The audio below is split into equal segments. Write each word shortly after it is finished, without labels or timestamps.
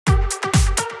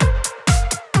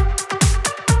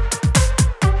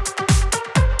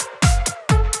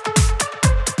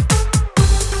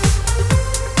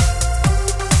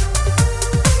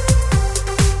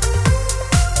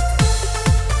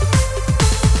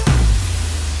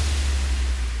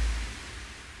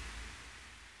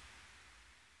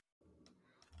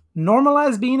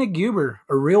Normalize being a goober.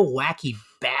 A real wacky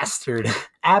bastard.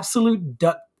 Absolute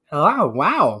duck. Oh,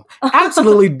 wow.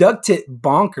 Absolutely duck tit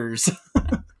bonkers.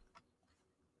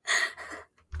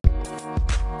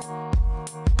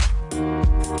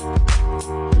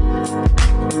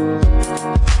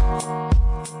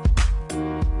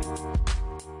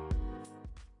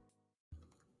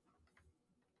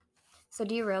 So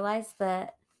do you realize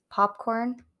that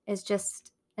popcorn is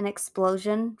just an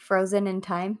explosion frozen in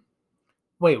time?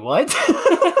 Wait, what?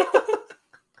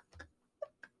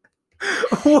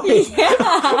 Wait.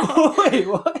 Yeah. Wait,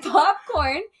 what?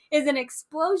 Popcorn is an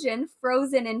explosion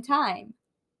frozen in time.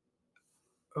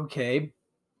 Okay.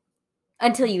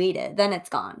 Until you eat it. Then it's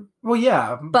gone. Well,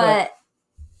 yeah. But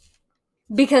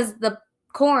because the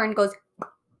corn goes,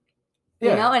 you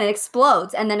know, and it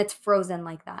explodes, and then it's frozen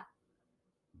like that.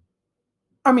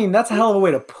 I mean, that's a hell of a way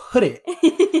to put it.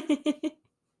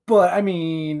 But, I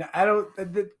mean, I don't...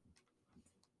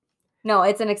 No,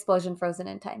 it's an explosion frozen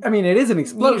in time. I mean, it is an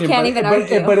explosion. You can't even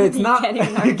argue. But it's not... You can't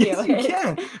even argue. Yes, you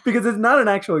can. Because it's not an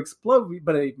actual explosion.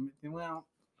 But, well...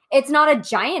 It's not a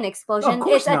giant explosion. Of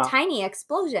course it's not. a tiny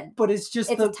explosion. But it's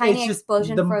just... It's a tiny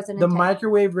explosion frozen in time. The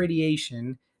microwave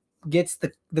radiation gets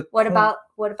the What about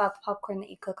the popcorn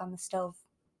that you cook on the stove?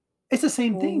 It's the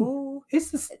same thing. Ooh. It's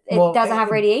the It doesn't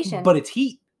have radiation. But it's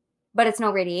heat. But it's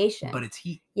no radiation. But it's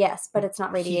heat. Yes, but it's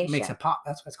not radiation. Heat makes it pop.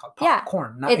 That's why it's called Yeah,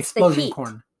 popcorn, not it's explosion the heat.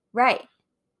 corn. Right.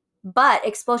 But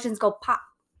explosions go pop.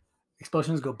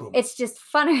 Explosions go boom. It's just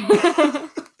funner.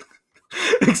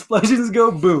 Explosions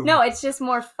go boom. No, it's just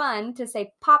more fun to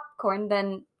say popcorn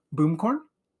than... Boom corn?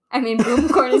 I mean, boom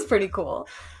corn is pretty cool.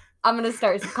 I'm going to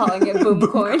start calling it boom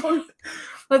corn.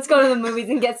 Let's go to the movies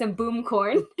and get some boom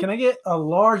corn. Can I get a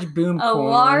large boom corn? A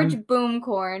large boom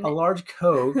corn. A large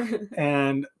Coke.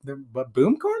 But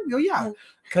boom corn? Oh, yeah.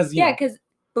 Because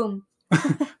boom.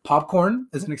 Popcorn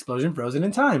is an explosion frozen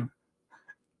in time.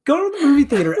 Go to the movie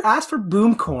theater, ask for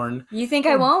boom corn. You think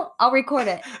I won't? I'll record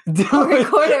it. I'll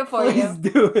record it for you. Please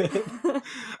do it.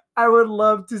 I would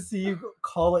love to see you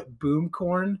call it boom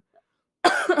corn.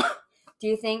 Do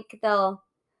you think they'll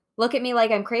look at me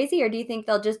like I'm crazy, or do you think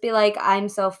they'll just be like, I'm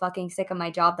so fucking sick of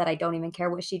my job that I don't even care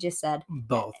what she just said?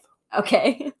 Both.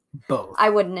 Okay. Both. I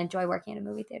wouldn't enjoy working in a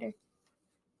movie theater.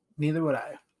 Neither would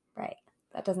I. Right.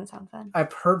 That doesn't sound fun.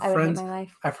 I've heard friends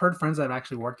that have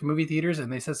actually worked in movie theaters,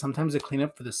 and they said sometimes they clean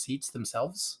up for the seats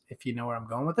themselves, if you know where I'm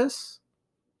going with this.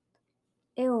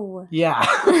 Ew. Yeah.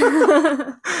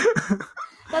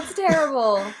 That's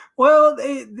terrible. Well,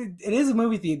 it is a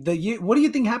movie theater. What do you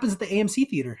think happens at the AMC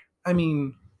theater? I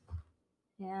mean...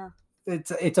 Yeah.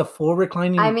 It's a full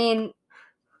reclining... I mean,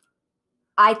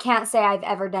 I can't say I've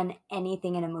ever done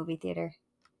anything in a movie theater.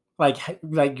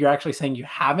 Like you're actually saying you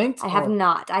haven't? I have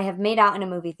not. I have made out in a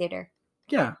movie theater.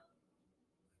 Yeah.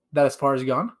 That as far as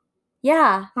gone?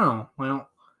 Yeah. Oh, well,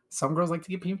 some girls like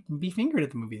to be fingered at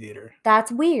the movie theater.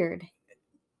 That's weird.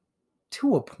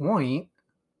 To a point.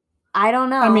 I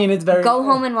don't know. I mean, it's very... Go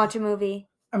home and watch a movie.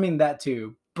 I mean, that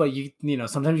too. But you know,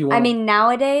 sometimes you want... I mean,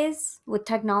 nowadays, with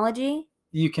technology...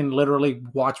 You can literally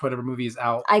watch whatever movie is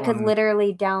out. I could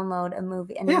literally download a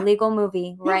movie, an illegal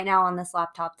movie, right now on this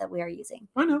laptop that we are using.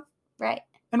 I know. Right.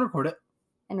 And record it.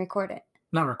 Not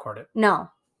record it. No.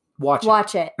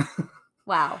 Watch it.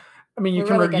 Wow. I mean, you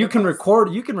can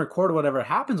record whatever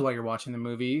happens while you're watching the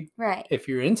movie. Right. If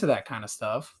you're into that kind of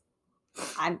stuff.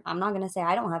 I'm not going to say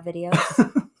I don't have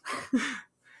videos.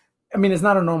 I mean, it's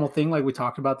not a normal thing like we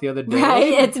talked about the other day.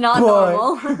 Right? It's not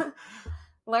normal.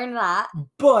 Learn that.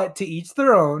 But to each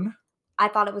their own. I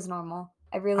thought it was normal.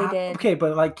 I really did. Okay,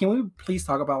 but like, can we please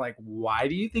talk about like, why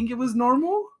do you think it was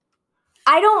normal?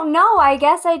 I don't know. I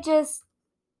guess I don't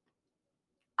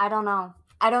know.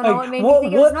 I don't know what made me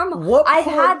think it was normal.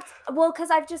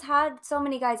 Because I've just had so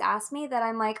many guys ask me that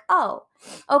I'm like, oh,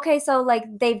 okay, so like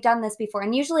they've done this before.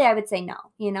 And usually I would say no,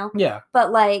 you know? Yeah.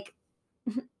 But like,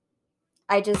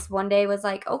 I just one day was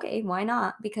like, okay, why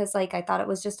not? Because like I thought it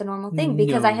was just a normal thing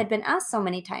because I had been asked so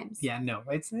many times. Yeah, no,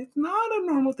 it's not a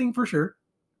normal thing for sure.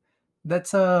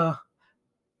 That's that's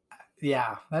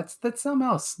something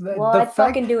else. I'd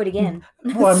fucking do it again.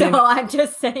 Well, I mean, so I'm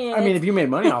just saying. I mean, if you made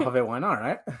money off of it, why not,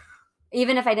 right?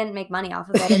 Even if I didn't make money off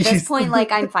of it, at this point,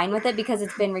 like I'm fine with it because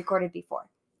it's been recorded before.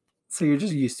 So you're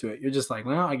just used to it. You're just like,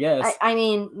 well, I guess. I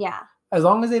mean, yeah. As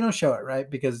long as they don't show it,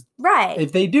 right? Because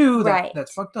if they do,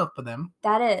 that's fucked up for them.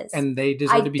 That is. And they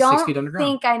deserve to be 6 feet underground. I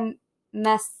don't think I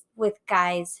mess with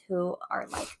guys who are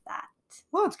like that.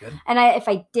 Well, that's good. And if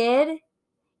I did,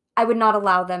 I would not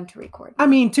allow them to record me. I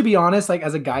mean, to be honest, like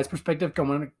as a guy's perspective,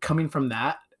 coming from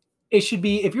that, it should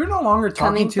be, if you're no longer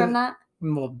talking from that?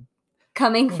 Well,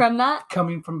 coming from that?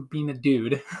 Coming from being a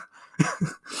dude.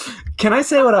 Can I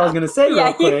say what I was going to say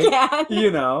real quick? You can.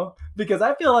 You know, because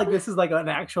I feel like this is like an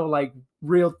actual like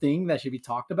real thing that should be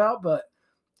talked about. But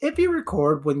if you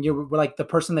record when you're like the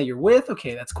person that you're with,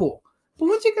 okay, that's cool. But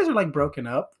once you guys are like broken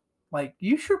up, like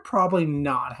you should probably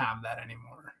not have that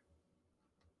anymore.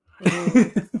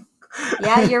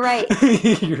 Yeah, you're right.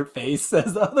 Your face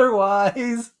says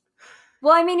otherwise.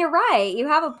 Well, I mean, you're right. You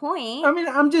have a point. I mean,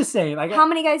 I'm just saying. Like, how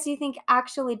many guys do you think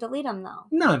actually delete them, though?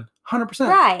 None. 100%.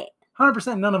 Right.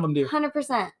 100%. None of them do.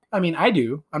 100%. I mean, I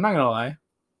do. I'm not going to lie.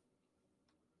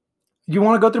 You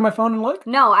want to go through my phone and look?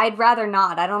 No, I'd rather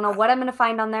not. I don't know what I'm going to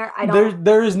find on there. I don't.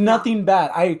 There is nothing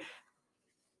bad.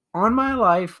 On my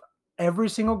life, every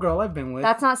single girl I've been with.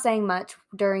 That's not saying much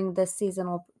during this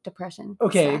seasonal depression.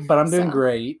 Okay, stuff, but I'm doing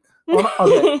great.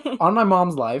 On my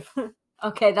mom's life.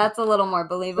 Okay, that's a little more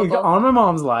believable. On my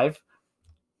mom's life,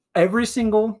 every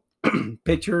single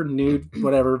picture, nude,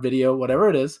 whatever, video, whatever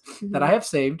it is that I have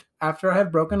saved after I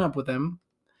have broken up with them,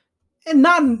 and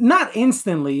not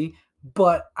instantly,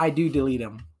 but I do delete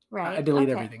them. Right. I delete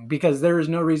everything because there is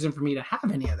no reason for me to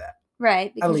have any of that.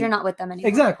 Right, because you're not with them anymore.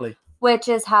 Exactly. Which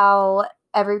is how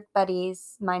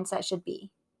everybody's mindset should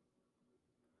be.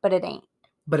 But it ain't.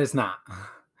 But it's not.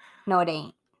 No, it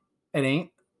ain't. It ain't?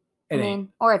 I mean,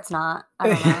 or it's not. I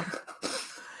don't know.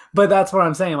 But that's what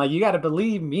I'm saying. Like, you got to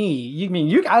believe me.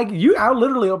 I'll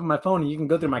literally open my phone and you can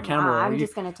go through my camera. I'm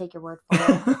just going to take your word for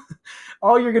it.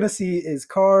 All you're going to see is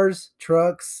cars,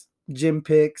 trucks, gym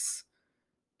pics,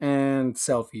 and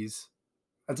selfies.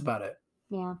 That's about it.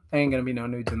 Yeah. There ain't going to be no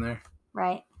nudes in there.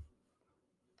 Right.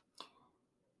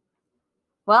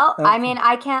 Well, I mean,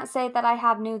 I can't say that I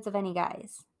have nudes of any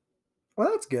guys. Well,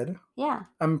 that's good. Yeah.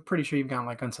 I'm pretty sure you've gotten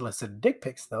like unsolicited dick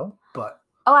pics though, but.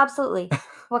 Oh, absolutely.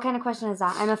 What kind of question is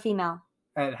that? I'm a female.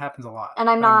 It happens a lot. And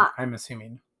I'm not. I'm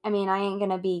assuming. I mean, I ain't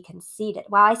going to be conceited.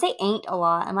 Wow, I say ain't a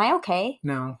lot. Am I okay?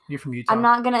 No, you're from Utah. I'm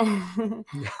not going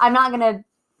to.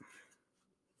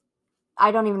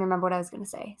 I don't even remember what I was going to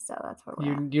say. So that's where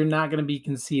we're at. You're not going to be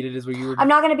conceited is what you were. I'm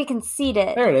not going to be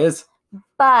conceited. There it is.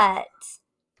 But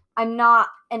I'm not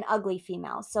an ugly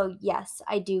female. So yes,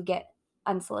 I do get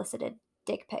unsolicited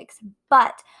dick pics.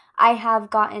 But I have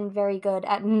gotten very good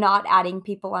at not adding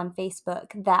people on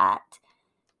Facebook that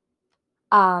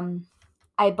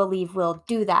I believe will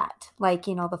do that. Like,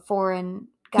 the foreign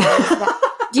guys.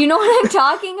 Do you know what I'm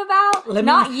talking about?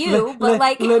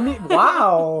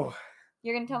 Wow.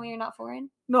 You're going to tell me you're not foreign?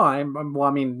 No, well,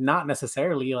 I mean, not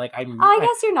necessarily. Like, I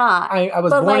guess you're not. I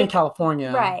was born in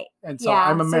California. Right. And so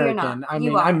I'm American.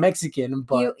 So I'm Mexican,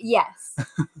 but. Yes.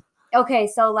 Okay,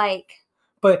 so like.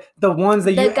 But the ones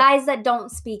that the guys that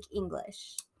don't speak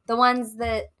English. The ones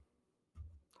that.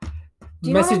 Do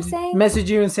you know what I'm saying? Message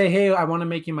you and say, hey, I want to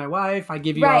make you my wife. I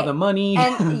give you all the money.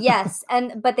 And yes,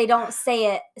 but they don't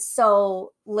say it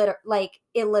so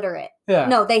illiterate. Yeah.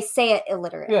 No, they say it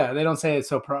illiterate. Yeah, they don't say it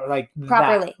so properly. That,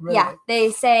 really. Yeah, they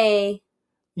say,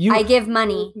 I give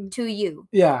money to you.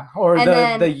 Yeah, or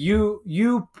you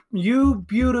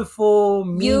beautiful.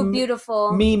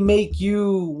 Me make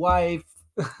you wife.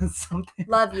 Something.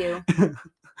 Love you.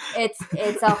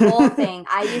 It's a whole thing.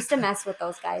 I used to mess with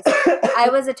those guys. I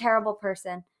was a terrible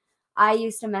person. I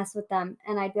used to mess with them,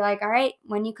 and I'd be like, "All right,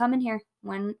 when you come in here,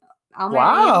 when I'll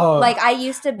marry you." Like I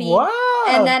used to be,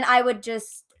 and then I would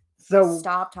just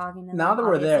stop talking to them. Now that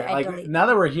we're there, now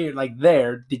that we're here,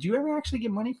 did you ever actually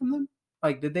get money from them?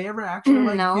 Like, did they ever actually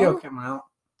come out?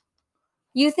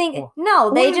 You think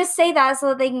they just say that so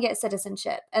that they can get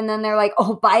citizenship, and then they're like,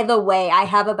 "Oh, by the way, I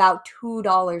have about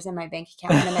 $2 in my bank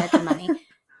account in American money."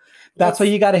 That's why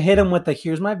you got to hit them with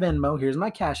here's my Venmo, here's my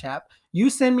Cash App. You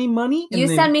send me money. You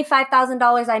send me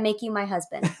 $5,000, I make you my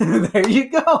husband. There you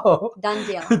go. Done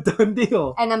deal. Done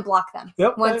deal. And then block them.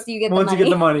 Yep. Once you get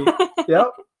the money.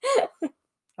 Yep.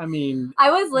 I mean.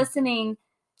 I was listening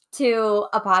to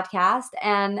a podcast,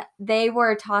 and they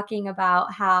were talking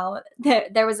about how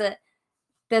there was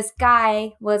this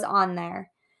guy was on there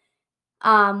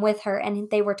with her, and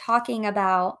they were talking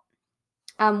about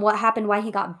what happened, why he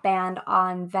got banned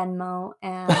on Venmo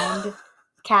and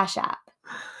Cash App.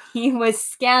 He was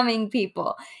scamming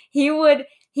people. He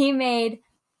made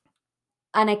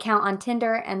an account on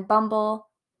Tinder and Bumble,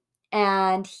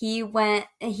 and he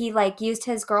used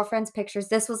his girlfriend's pictures.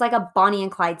 This was like a Bonnie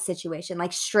and Clyde situation,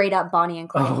 like straight up Bonnie and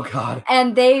Clyde. Oh God.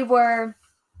 And they were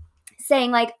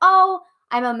saying like, "Oh,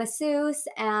 I'm a masseuse,"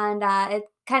 and it's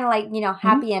kind of like,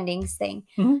 happy endings thing.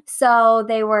 Mm-hmm. So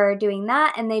they were doing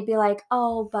that, and they'd be like,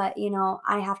 "Oh, but,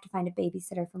 I have to find a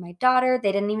babysitter for my daughter."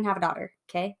 They didn't even have a daughter,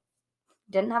 okay?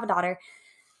 Didn't have a daughter.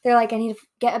 They're like, "I need to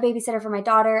get a babysitter for my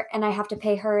daughter, and I have to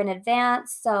pay her in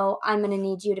advance, so I'm going to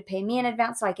need you to pay me in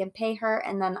advance so I can pay her,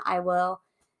 and then I will,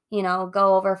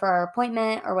 go over for our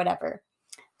appointment or whatever.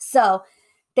 So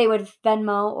they would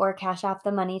Venmo or Cash App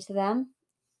the money to them,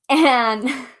 and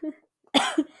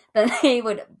then they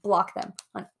would block them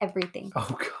on everything.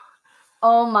 Oh God.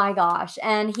 Oh my gosh.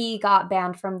 And he got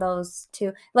banned from those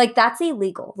too. Like, that's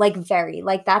illegal. Like,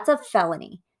 that's a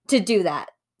felony to do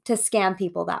that, to scam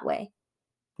people that way.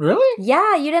 Really?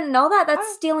 Yeah, you didn't know that?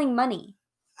 That's stealing money.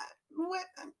 What?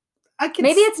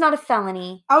 Maybe it's not a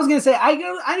felony. I was gonna say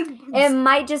It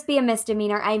might just be a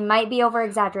misdemeanor. I might be over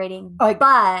exaggerating, like,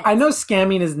 but I know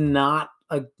scamming is not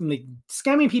like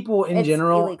scamming people in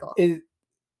general illegal. is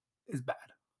bad.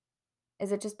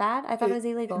 Is it just bad? I thought it was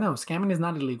illegal. No, scamming is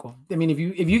not illegal. I mean, if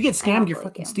you get scammed, you're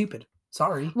fucking stupid.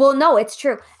 Sorry. Well, no, it's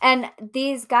true. And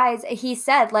these guys, he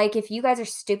said, like, if you guys are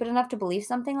stupid enough to believe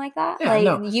something like that,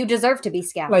 you deserve to be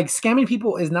scammed. Like, scamming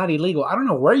people is not illegal. I don't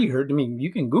know where you heard. I mean, you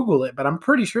can Google it, but I'm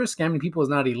pretty sure scamming people is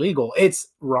not illegal. It's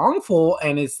wrongful,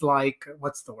 and it's like,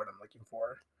 what's the word I'm looking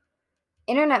for?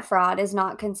 Internet fraud is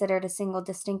not considered a single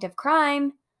distinctive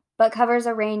crime, but covers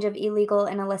a range of illegal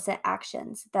and illicit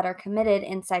actions that are committed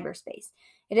in cyberspace.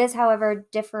 It is, however,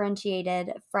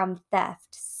 differentiated from theft,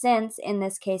 since, in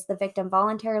this case, the victim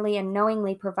voluntarily and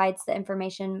knowingly provides the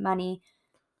information, money,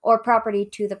 or property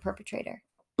to the perpetrator.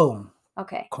 Boom.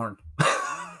 Okay. Corn.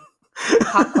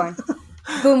 Popcorn.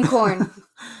 Boom corn.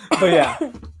 But yeah.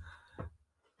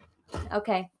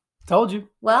 Okay. Told you.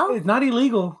 Well, it's not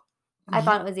illegal. I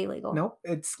thought it was illegal. Nope.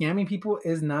 It's scamming people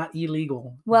is not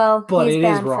illegal. Well, but he's it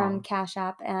banned is wrong. from Cash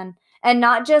App and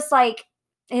not just like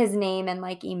his name and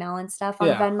like email and stuff on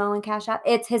Venmo and Cash App.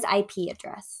 It's his IP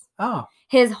address. Oh.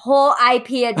 His whole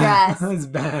IP address is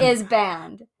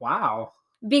banned. Wow.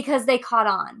 Because they caught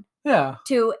on. Yeah.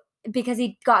 Because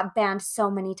he got banned so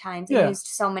many times. He used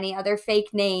so many other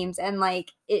fake names and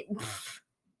like it.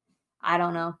 I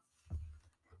don't know.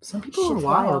 Some people are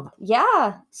wild.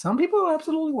 Yeah. Some people are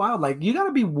absolutely wild. Like, you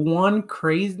gotta be one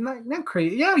crazy, not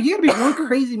crazy. Yeah, you gotta be one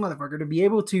crazy motherfucker to be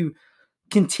able to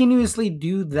continuously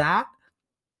do that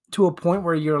to a point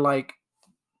where you're like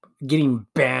getting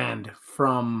banned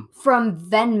from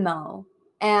Venmo.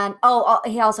 And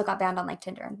he also got banned on like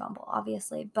Tinder and Bumble,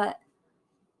 obviously. But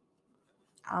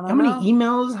I don't know. How many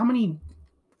emails?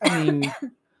 I mean,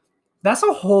 that's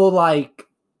a whole like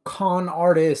con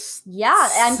artist. Yeah,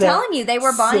 I'm telling you, they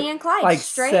were Bonnie and Clyde. Like,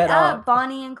 straight up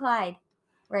Bonnie and Clyde.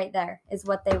 Right there is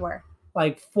what they were.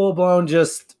 Like, full blown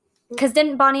just. Because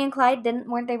didn't Bonnie and Clyde,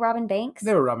 weren't they robbing banks?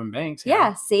 They were robbing banks.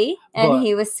 Yeah, see? And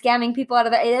he was scamming people out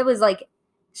of that. It was like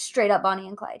straight up Bonnie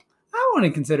and Clyde. I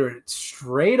wouldn't consider it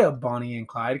straight up Bonnie and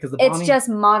Clyde because it's just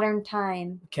modern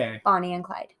time. Okay. Bonnie and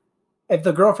Clyde. If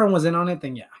the girlfriend was in on it,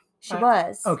 then yeah. She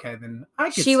was. Okay, then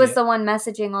I could She was the one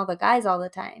messaging all the guys all the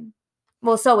time.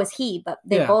 Well, so was he, but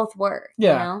they both were.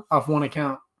 Yeah, you know? Off one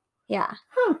account. Yeah.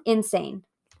 Huh. Insane.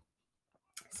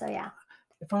 So, yeah.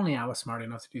 If only I was smart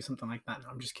enough to do something like that. No,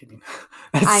 I'm just kidding.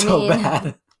 That's so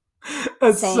bad.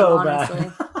 That's same, so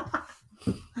honestly.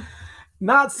 bad.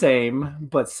 Not same,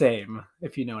 but same,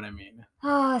 if you know what I mean.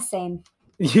 Oh, same.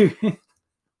 If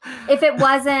it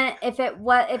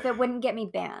wouldn't get me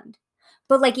banned.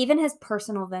 But like even his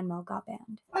personal Venmo got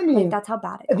banned. I mean, like, that's how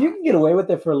bad it got. If you can get away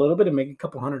with it for a little bit and make a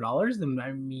couple $100s, then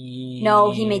I mean,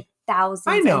 no, he made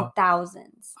thousands and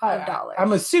thousands of dollars.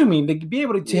 I'm assuming to be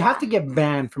able to have to get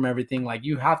banned from everything, like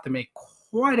you have to make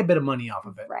quite a bit of money off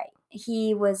of it. Right.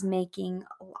 He was making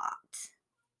a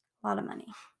lot of money.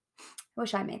 I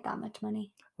wish I made that much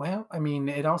money. Well, I mean,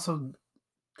 it also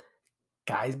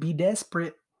guys be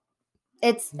desperate.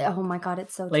 It's oh my god,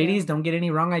 it's so true. Ladies, don't get any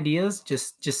wrong ideas.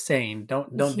 Just saying,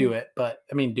 don't do it. But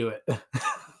I mean, do it.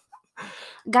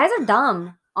 Guys are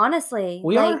dumb, honestly.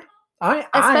 We are.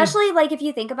 Especially like if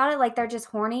you think about it, like they're just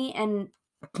horny and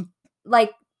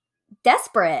like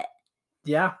desperate.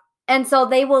 Yeah. And so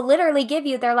they will literally give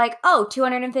you. They're like, oh,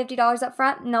 $250 up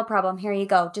front, no problem. Here you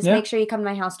go. Just make sure you come to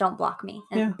my house. Don't block me.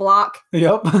 And block.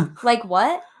 Yep. Like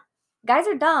what? Guys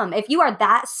are dumb. If you are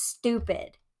that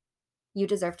stupid, you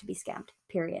deserve to be scammed,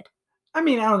 period. I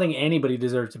mean, I don't think anybody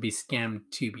deserves to be scammed,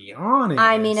 to be honest.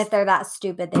 I mean, if they're that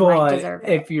stupid, they might deserve it.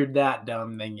 If you're that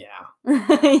dumb, then yeah.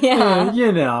 Yeah.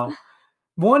 You know,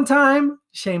 one time,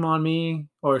 shame on me,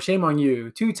 or shame on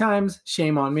you. 2 times,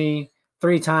 shame on me.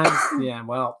 3 times, yeah,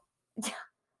 well.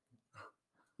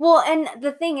 Well, and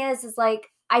the thing is like,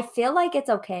 I feel like it's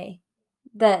okay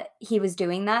that he was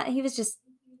doing that. He was just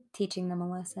teaching them a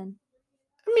lesson.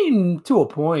 I mean, to a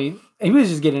point. He was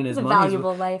just getting his money.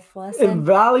 Valuable life lesson. A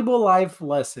valuable life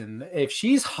lesson. If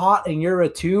she's hot and you're a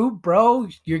 2, bro,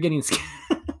 you're getting scared.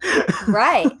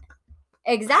 Right.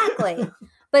 Exactly.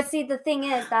 But see, the thing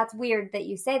is, that's weird that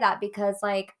you say that because,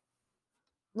 like,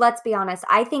 let's be honest.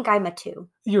 I think I'm a 2.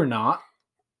 You're not.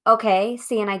 Okay,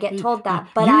 see, and I get told that,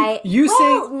 but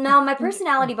no, my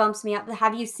personality bumps me up.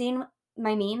 Have you seen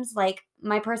my memes? Like,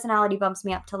 my personality bumps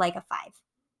me up to like a 5.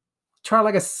 Try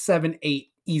like a 7, 8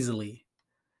 easily.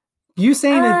 You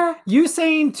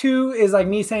saying 2 is like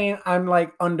me saying I'm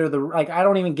like under the, like I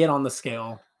don't even get on the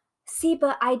scale. See,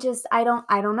 but I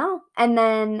don't know. And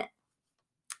then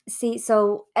see,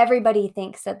 so everybody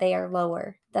thinks that they are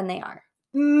lower than they are.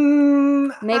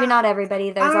 Maybe not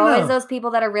everybody. There's always those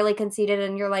people that are really conceited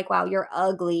and you're like, wow, you're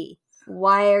ugly.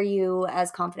 Why are you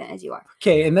as confident as you are?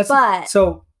 Okay, and that's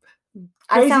so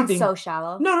I sound so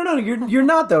shallow. No, you're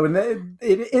not though, and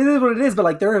it is what it is. But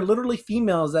like, there are literally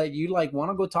females that you like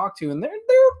want to go talk to, and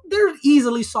they're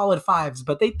easily solid 5s,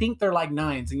 but they think they're like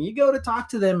 9s, and you go to talk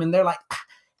to them, and they're like,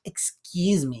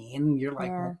 "Excuse me," and you're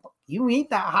like, well, "You ain't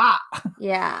that hot."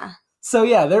 Yeah. So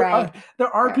yeah, there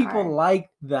are people like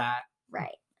that,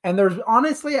 right? And there's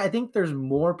honestly, I think there's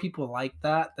more people like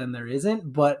that than there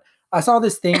isn't. But I saw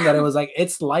this thing that it was like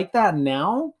it's like that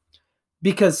now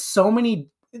because so many.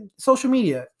 Social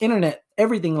media, internet,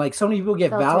 everything, like so many people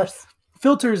get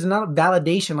filters and not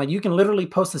validation. Like you can literally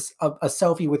post a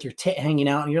selfie with your tit hanging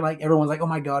out and you're like, everyone's like, oh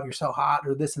my God, you're so hot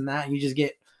or this and that. And you just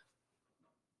get,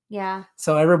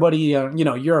 so everybody,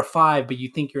 you're a 5, but you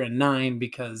think you're a 9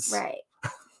 because.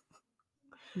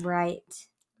 Right.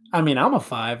 I mean, I'm a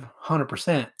 5,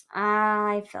 100%.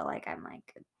 I feel like I'm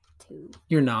like a 2.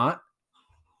 You're not.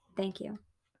 Thank you.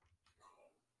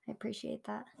 I appreciate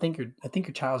that. I think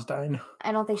your child's dying.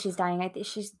 I don't think she's dying. I think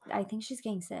she's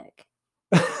getting sick.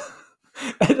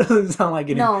 It doesn't sound like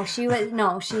it. No,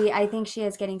 I think she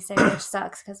is getting sick, which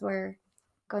sucks because we're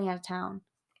going out of town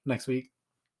next week.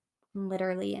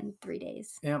 Literally in 3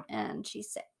 days. Yeah. And she's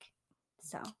sick.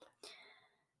 So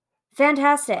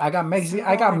fantastic. I got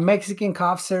Mexican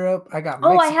cough syrup. I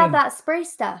have that spray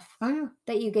stuff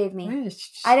that you gave me. Yeah,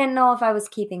 I didn't know if I was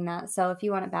keeping that, so if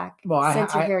you want it back,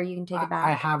 since you're here, you can take it back.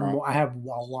 I have a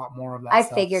lot more of that. I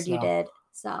figured you did.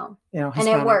 So and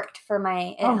it worked for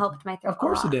it helped my throat. Of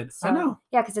course it did. So, I know.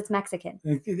 Yeah, because it's Mexican.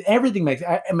 Everything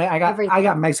Mexican. I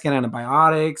got Mexican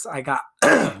antibiotics. I got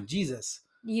Jesus.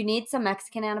 You need some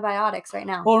Mexican antibiotics right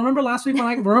now. Well, remember last week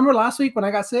when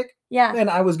I got sick? Yeah. And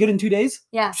I was good in 2 days?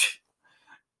 Yeah.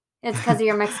 It's because of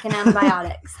your Mexican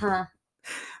antibiotics, huh?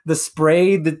 The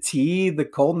spray, the tea, the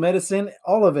cold medicine,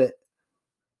 all of it.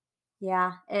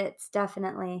 Yeah, it's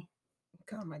definitely.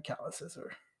 God, my calluses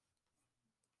are.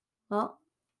 Well,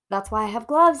 that's why I have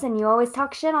gloves, and you always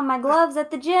talk shit on my gloves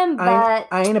at the gym, but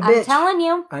I ain't a bitch. I'm telling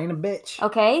you. I ain't a bitch.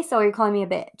 Okay, so you're calling me a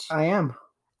bitch. I am.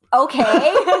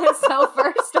 Okay, so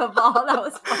first of all, that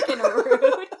was fucking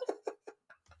rude.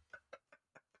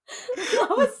 That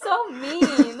was so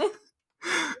mean.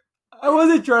 I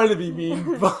wasn't trying to be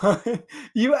mean, but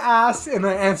you asked and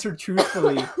I answered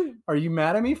truthfully. Are you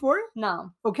mad at me for it?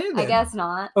 No. Okay then. I guess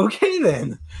not. Okay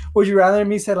then. Would you rather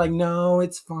me say like, no,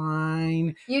 it's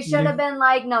fine? You should have been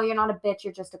like, no, you're not a bitch,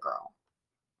 you're just a girl.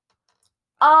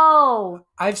 Oh.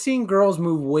 I've seen girls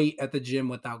move weight at the gym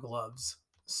without gloves.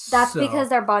 That's because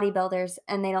they're bodybuilders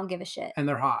and they don't give a shit. And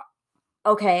they're hot.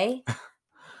 Okay.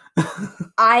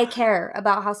 I care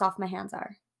about how soft my hands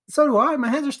are. So do I. My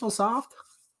hands are still soft.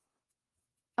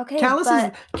 Okay,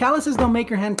 calluses don't make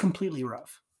your hand completely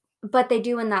rough. But they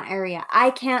do in that area.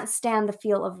 I can't stand the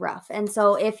feel of rough. And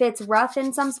so if it's rough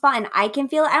in some spot and I can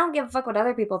feel it, I don't give a fuck what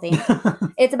other people think.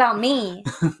 It's about me.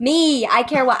 I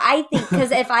care what I think.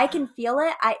 Because if I can feel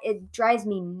it, it drives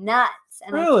me nuts.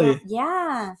 And really?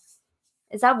 Yeah.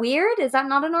 Is that weird? Is that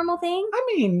not a normal thing?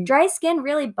 I mean, dry skin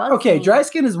really bugs me. Okay, dry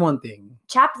skin is one thing.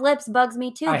 Chapped lips bugs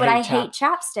me too, but I hate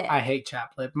chapstick. I hate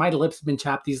chapped lip. My lips have been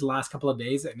chapped these last couple of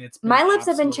days, and it's been my lips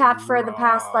have been chapped for the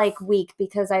past week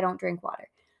because I don't drink water.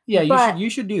 Yeah, you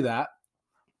should do that.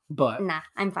 But nah,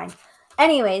 I'm fine.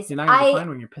 Anyways, you're not gonna be fine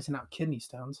when you're pissing out kidney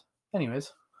stones.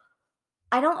 Anyways,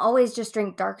 I don't always just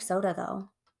drink dark soda though.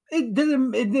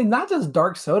 It's not just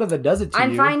dark soda that does it to you.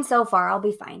 I'm fine so far. I'll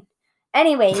be fine.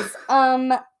 Anyways,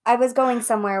 I was going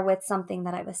somewhere with something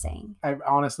that I was saying. I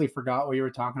honestly forgot what you were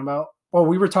talking about. Well,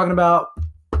 we were talking about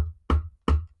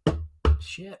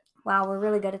shit. Wow, we're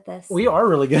really good at this. We are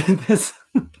really good at this.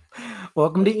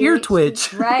 Welcome to Ear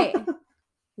Twitch. Right.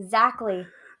 Exactly.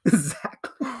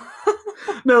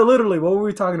 No, literally, what were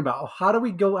we talking about? How do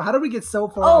we get so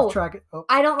far off track? Oh,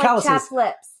 I don't like chapped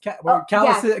lips.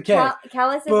 Calluses. Okay.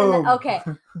 Calluses. Okay.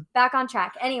 Back on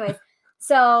track. Anyways.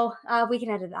 So we can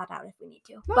edit that out if we need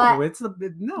to.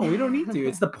 No, we don't need to.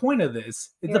 It's the point of this.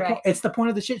 It's the point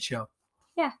of the shit show.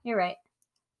 Yeah, you're right.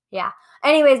 Yeah.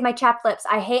 Anyways, my chapped lips.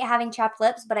 I hate having chapped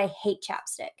lips, but I hate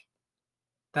chapstick.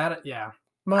 I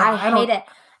hate it.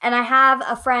 And I have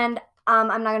a friend. I'm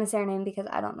not gonna say her name because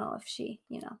I don't know if she,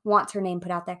 wants her name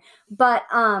put out there. But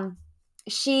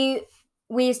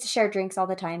we used to share drinks all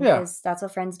the time Yeah. because that's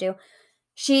what friends do.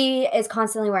 She is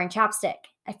constantly wearing chapstick.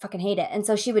 I fucking hate it. And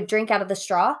so she would drink out of the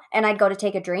straw, and I'd go to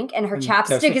take a drink, and her And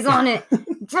chapstick is on it.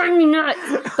 Driving me nuts.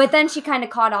 But then she kind of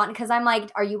caught on because I'm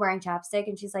like, "Are you wearing chapstick?"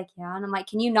 And she's like, "Yeah." And I'm like,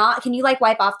 "Can you not? Can you like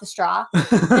wipe off the straw?"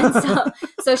 And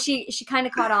so she kind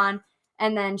of caught on,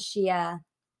 and then she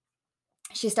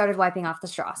started wiping off the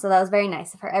straw. So that was very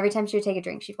nice of her. Every time she would take a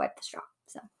drink, she'd wipe the straw.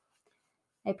 So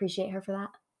I appreciate her for that.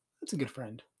 That's a good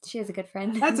friend. She is a good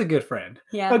friend. That's a good friend.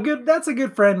 Yeah. That's a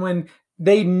good friend when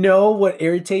they know what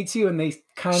irritates you and they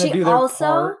kind of do their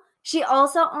part. She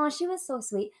was so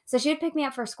sweet. So she would pick me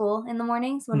up for school in the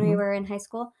mornings when we were in high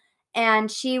school.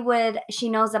 And she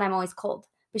knows that I'm always cold,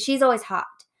 but she's always hot.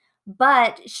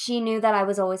 But she knew that I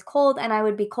was always cold and I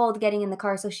would be cold getting in the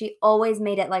car. So she always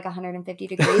made it like 150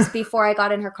 degrees before I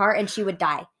got in her car, and she would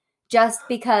die. Just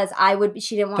because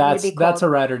she didn't want me to be cold. That's a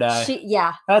ride or die.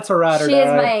 That's a ride or die. She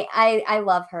is I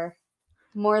love her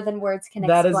more than words can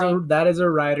explain. That is a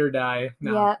ride or die.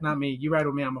 No, not me. You ride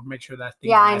with me, I'm gonna make sure that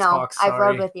thing. Yeah, I know. I've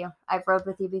rode with you. I've rode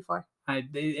with you before.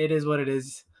 It is what it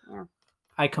is. Yeah.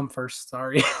 I come first.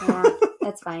 Sorry. Yeah,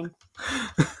 that's fine.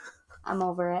 I'm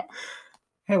over it.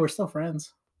 Hey, we're still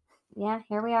friends. Yeah,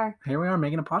 here we are. Here we are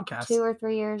making a podcast. 2 or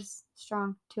 3 years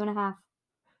strong. 2.5.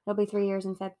 It'll be 3 years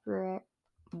in February.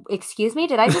 Excuse me?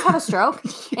 Did I just have a stroke?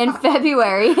 Yeah. In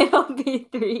February, it'll be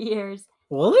 3 years.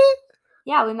 Will it?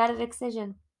 Yeah, we met at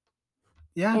Excision.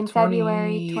 Yeah, in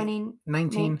February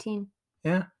 2019.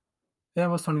 Yeah. Yeah, it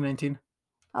was 2019.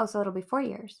 Oh, so it'll be 4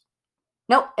 years.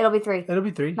 Nope, it'll be 3. It'll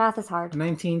be 3. Math is hard.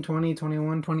 19, 20,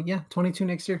 21, 20. Yeah, 22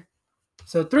 next year.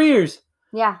 So 3 years.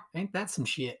 Yeah. Ain't that some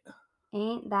shit?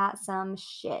 Ain't that some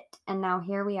shit? And now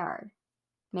here we are,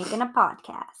 making a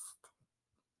podcast.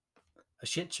 A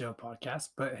shit show podcast,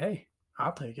 but hey,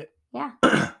 I'll take it. Yeah.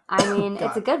 I mean,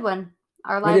 it's a good one.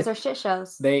 Our lives are shit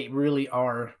shows. They really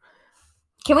are.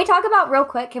 Can we talk about real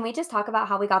quick? Can we just talk about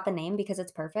how we got the name because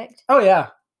it's perfect? Oh yeah.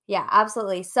 Yeah,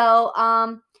 absolutely.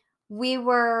 So, we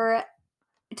were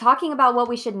talking about what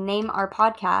we should name our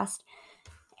podcast,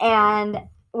 and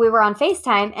we were on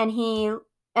FaceTime,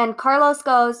 and Carlos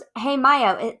goes, "Hey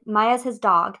Maya," Maya's his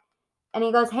dog. And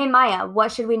he goes, "Hey Maya,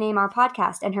 what should we name our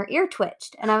podcast?" And her ear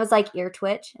twitched. And I was like, "Ear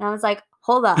twitch?" And I was like,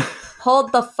 "Hold up.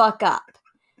 Hold the fuck up.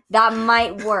 That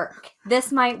might work.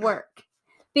 This might work."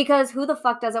 Because who the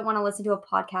fuck doesn't want to listen to a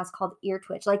podcast called Ear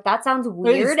Twitch? Like, that sounds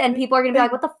weird. And people are going to be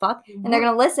like, "What the fuck?" And they're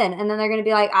going to listen. And then they're going to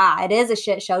be like, it is a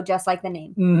shit show, just like the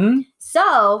name. Mm-hmm.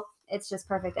 So it's just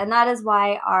perfect. And that is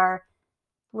why our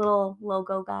little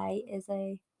logo guy is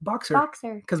a boxer.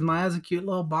 Because Maya's a cute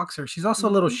little boxer. She's also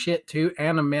a little shit too,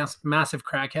 and a massive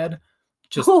crackhead.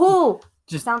 Just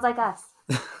sounds like us.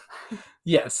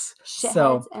 Yes.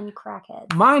 Shitheads and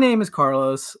crackheads. My name is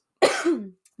Carlos.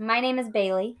 My name is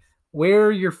Bailey.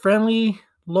 We're your friendly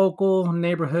local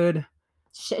neighborhood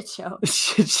shit show.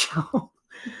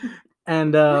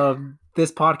 And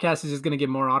this podcast is just going to get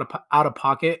more out of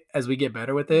pocket as we get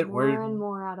better with it. More and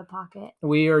more out of pocket.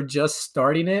 We are just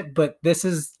starting it, but this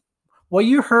is what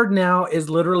you heard now is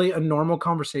literally a normal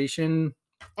conversation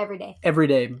every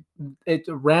day. It's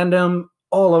random,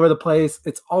 all over the place.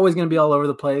 It's always going to be all over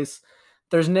the place.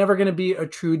 There's never going to be a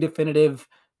true definitive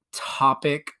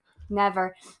topic.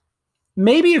 Never.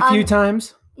 Maybe a few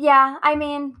times. Yeah, I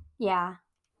mean, yeah.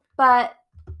 But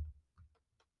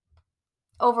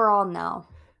overall, no.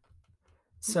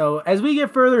 So as we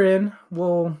get further in,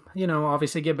 we'll,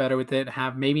 obviously get better with it.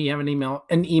 Maybe have an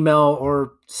email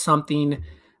or something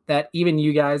that even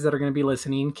you guys that are going to be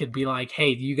listening could be like, "Hey,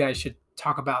 you guys should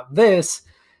talk about this."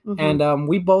 Mm-hmm. And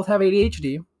we both have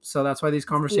ADHD, so that's why these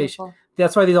conversations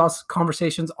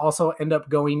also end up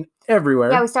going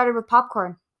everywhere. Yeah, we started with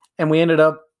popcorn, and we ended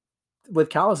up with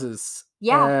calluses.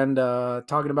 Yeah, and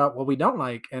talking about what we don't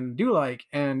like and do like,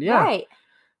 and yeah, right.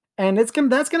 And that's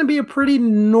gonna be a pretty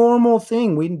normal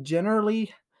thing. We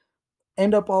generally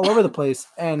end up all over the place,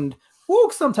 and we'll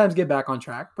sometimes get back on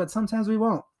track, but sometimes we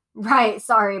won't. Right.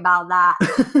 Sorry about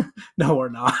that. No, we're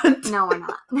not. No, we're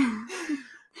not.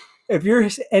 If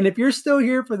you're still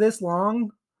here for this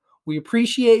long, we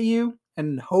appreciate you,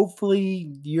 and hopefully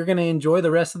you're gonna enjoy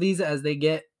the rest of these as we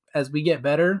get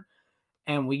better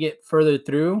and we get further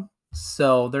through.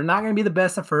 So they're not gonna be the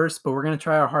best at first, but we're gonna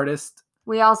try our hardest.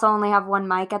 We also only have one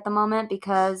mic at the moment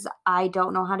because I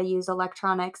don't know how to use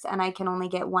electronics, and I can only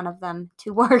get one of them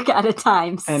to work at a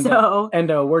time. And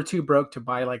we're too broke to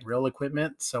buy like real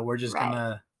equipment, so we're just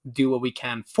gonna do what we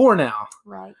can for now.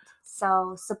 Right.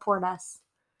 So support us.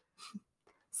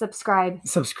 Subscribe.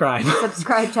 Subscribe.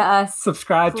 Subscribe to us.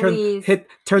 Subscribe. Please.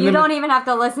 Turn You them. don't even have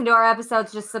to listen to our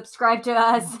episodes. Just subscribe to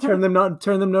us. Turn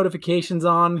them notifications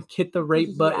on. Hit the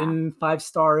rate button.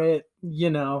 5-star it.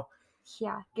 Yeah.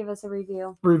 Give us a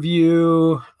review.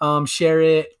 Review. Share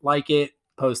it. Like it.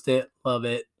 Post it. Love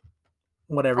it.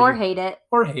 Whatever. Or hate it.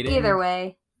 Or hate it. Either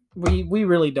way. We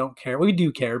really don't care. We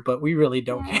do care, but we really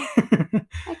don't care.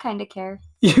 I kind of care.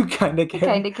 You kind of care. I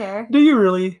kind of care. Do you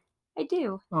really? I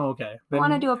do. Oh, okay. I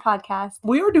want to do a podcast.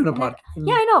 We are doing a podcast.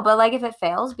 Yeah, I know, but like if it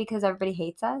fails because everybody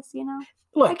hates us,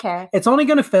 Look, I care. It's only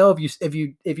gonna fail if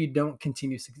you don't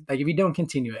continue, like if you don't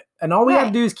continue it. And all we have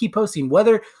to do is keep posting.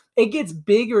 Whether it gets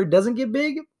big or it doesn't get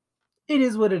big, it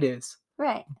is what it is.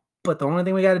 Right. But the only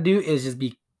thing we got to do is just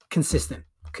be consistent.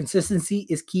 Consistency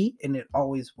is key, and it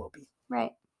always will be.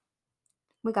 Right.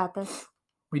 We got this.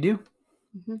 We do.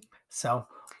 Mm-hmm. So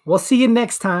we'll see you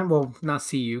next time. Well, not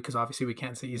see you because obviously we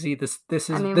can't see you. See, this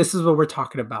is what we're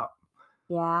talking about.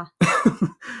 Yeah.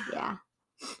 Yeah.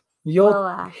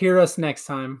 You'll hear us next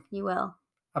time. You will.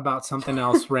 About something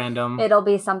else random. It'll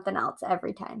be something else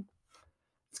every time.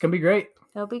 It's gonna be great.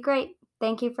 It'll be great.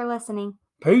 Thank you for listening.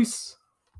 Peace.